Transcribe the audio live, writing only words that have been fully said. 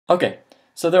Okay,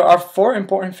 so there are four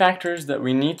important factors that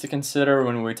we need to consider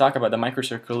when we talk about the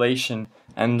microcirculation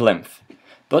and lymph.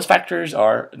 Those factors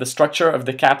are the structure of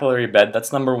the capillary bed,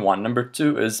 that's number one. Number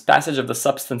two is passage of the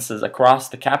substances across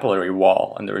the capillary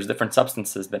wall, and there's different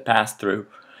substances that pass through.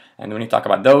 And when you talk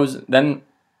about those, then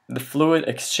the fluid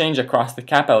exchange across the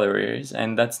capillaries,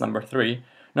 and that's number three.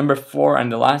 Number four, and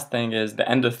the last thing, is the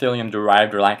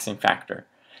endothelium-derived relaxing factor.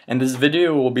 In this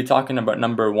video, we'll be talking about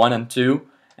number one and two,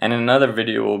 and in another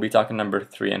video, we'll be talking number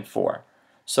 3 and 4.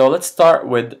 So let's start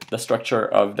with the structure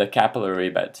of the capillary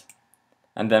bed.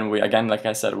 And then we, again, like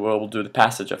I said, we'll do the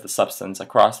passage of the substance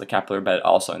across the capillary bed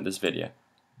also in this video.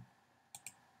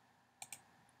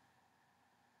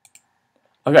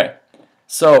 Okay,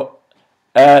 so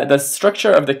the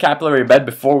structure of the capillary bed,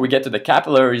 before we get to the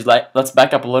capillaries, let's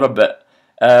back up a little bit.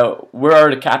 Where are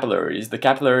the capillaries? The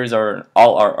capillaries are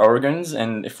all our organs,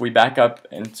 and if we back up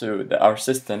into our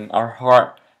system, our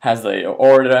heart has the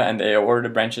aorta, and the aorta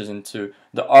branches into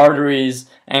the arteries,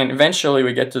 and eventually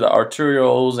we get to the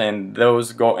arterioles, and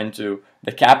those go into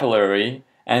the capillary.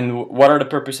 And what are the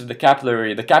purpose of the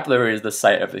capillary? The capillary is the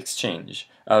site of exchange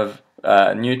of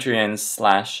nutrients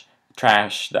slash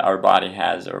trash that our body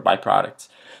has, or byproducts.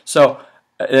 So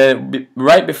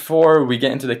right before we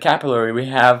get into the capillary, we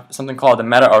have something called the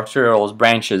meta-arterioles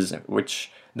branches,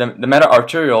 which the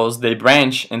meta-arterioles, they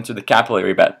branch into the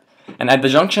capillary bed. And at the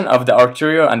junction of the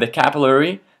arteriole and the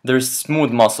capillary, there's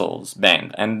smooth muscles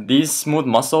band, and these smooth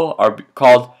muscles are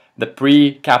called the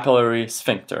precapillary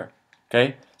sphincter.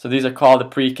 Okay, so these are called the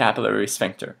precapillary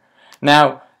sphincter.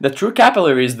 Now, the true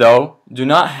capillaries, though, do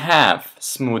not have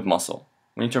smooth muscle.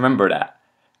 We need to remember that.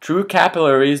 True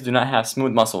capillaries do not have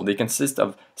smooth muscle. They consist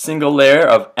of single layer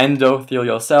of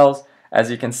endothelial cells, as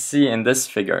you can see in this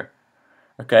figure.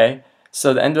 Okay.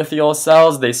 So the endothelial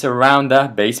cells, they surround the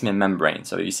basement membrane.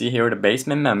 So you see here the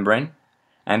basement membrane,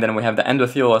 and then we have the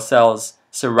endothelial cells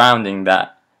surrounding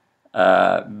that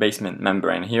basement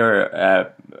membrane.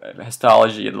 Here,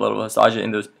 histology, the little histology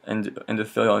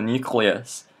endothelial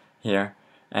nucleus here,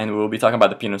 and we'll be talking about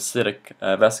the penocytic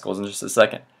vesicles in just a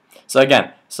second. So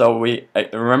again,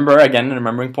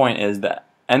 remembering point is that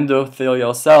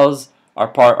endothelial cells are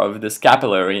part of this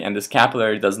capillary, and this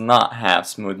capillary does not have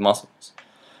smooth muscles.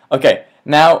 Okay,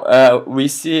 now we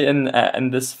see in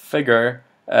this figure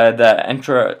the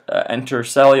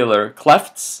intercellular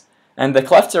clefts, and the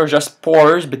clefts are just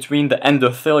pores between the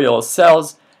endothelial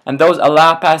cells, and those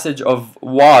allow passage of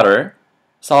water,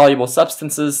 soluble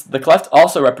substances. The cleft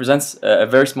also represents a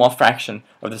very small fraction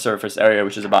of the surface area,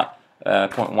 which is about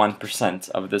 0.1%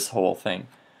 of this whole thing.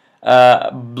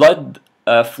 Blood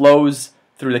flows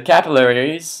through the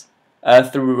capillaries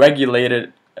through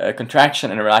regulated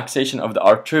contraction and relaxation of the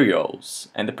arterioles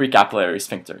and the precapillary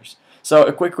sphincters. So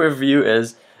a quick review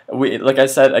is, like I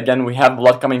said, again, we have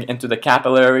blood coming into the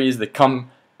capillaries,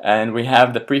 and we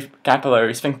have the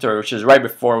precapillary sphincter, which is right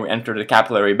before we enter the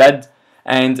capillary bed,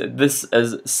 and this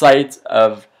is site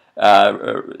of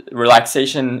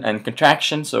relaxation and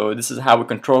contraction. So this is how we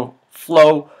control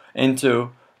flow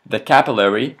into the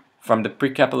capillary from the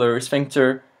precapillary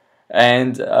sphincter,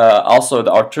 and also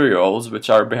the arterioles, which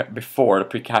are before the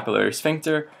precapillary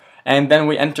sphincter. And then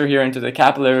we enter here into the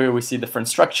capillary. We see different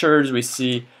structures. We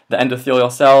see the endothelial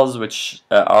cells, which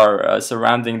are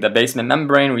surrounding the basement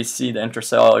membrane. We see the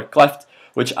intercellular cleft,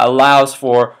 which allows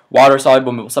for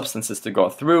water-soluble substances to go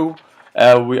through.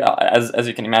 As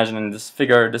you can imagine in this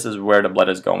figure, this is where the blood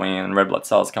is going, and red blood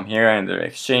cells come here and they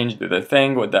exchange, do their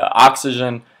thing with the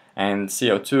oxygen and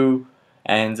CO2.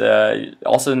 And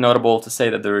also notable to say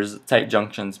that there is tight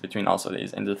junctions between also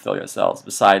these endothelial cells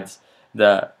besides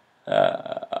the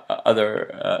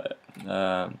other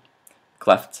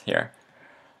clefts here.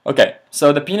 Okay,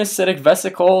 so the penocytic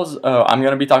vesicles I'm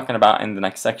going to be talking about in the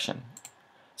next section.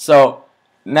 So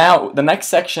now the next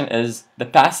section is the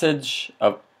passage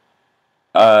of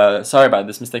sorry about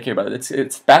this mistake here, but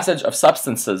it's passage of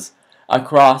substances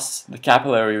across the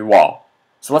capillary wall.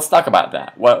 So let's talk about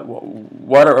that.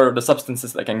 What are the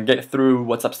substances that can get through?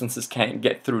 What substances can't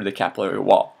get through the capillary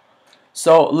wall?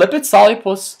 So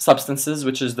lipid-soluble substances,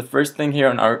 which is the first thing here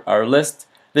on our list,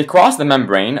 they cross the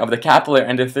membrane of the capillary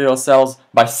endothelial cells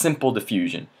by simple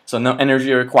diffusion. So no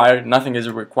energy required, nothing is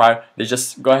required. They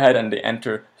just go ahead and they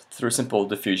enter through simple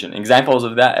diffusion. Examples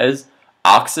of that is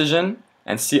oxygen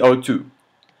and CO2.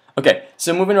 Okay,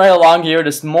 so moving right along here,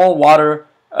 the small water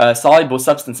soluble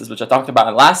substances, which I talked about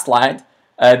in the last slide,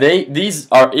 these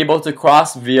are able to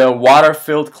cross via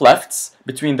water-filled clefts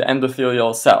between the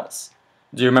endothelial cells.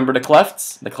 Do you remember the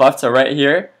clefts? The clefts are right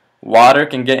here. Water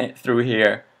can get through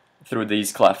here, through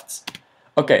these clefts.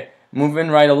 Okay, Moving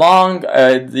right along,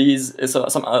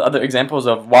 some other examples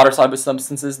of water-soluble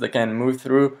substances that can move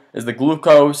through is the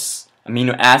glucose,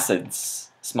 amino acids.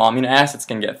 Small amino acids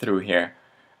can get through here,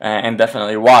 and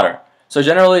definitely water. So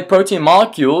generally, protein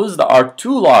molecules that are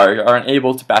too large are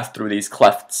unable to pass through these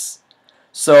clefts.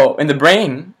 So in the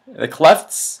brain, the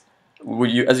clefts,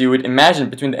 as you would imagine,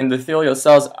 between the endothelial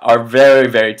cells are very,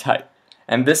 very tight.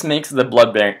 And this makes the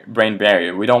blood-brain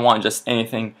barrier. We don't want just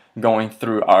anything going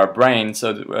through our brain,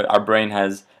 so our brain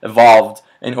has evolved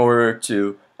in order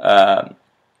to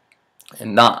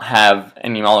not have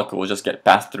any molecule just get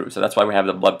passed through. So that's why we have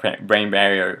the blood-brain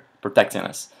barrier protecting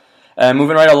us.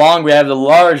 Moving right along, we have the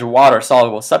large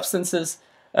water-soluble substances.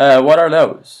 What are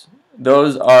those?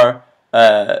 Those are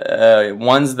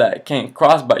ones that can't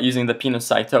cross by using the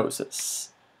penocytosis.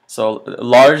 So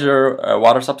larger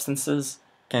water substances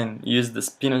can use this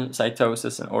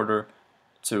penocytosis in order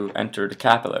to enter the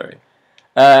capillary.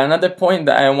 Another point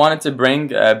that I wanted to bring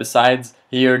besides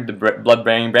here the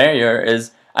blood-brain barrier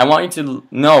is I want you to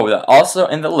know that also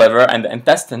in the liver and the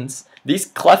intestines, these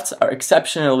clefts are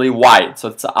exceptionally wide. So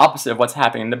it's the opposite of what's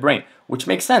happening in the brain, which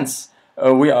makes sense.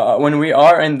 When we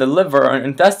are in the liver or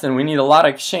intestine, we need a lot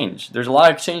of exchange. There's a lot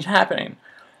of exchange happening.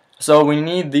 So we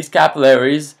need these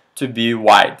capillaries to be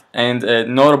wide. And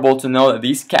notable to know that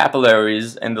these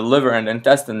capillaries in the liver and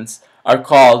intestines are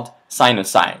called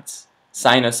sinusoids.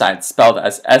 Sinusoids, spelled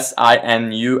as S-I-N-U-S-O-I-D-S.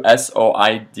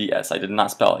 I did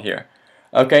not spell it here.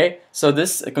 Okay, so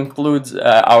this concludes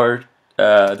our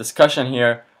discussion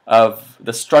here of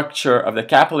the structure of the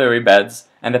capillary beds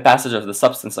and the passage of the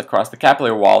substance across the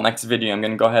capillary wall. Next video, I'm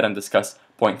going to go ahead and discuss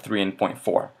point 3 and point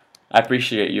 4. I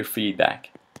appreciate your feedback.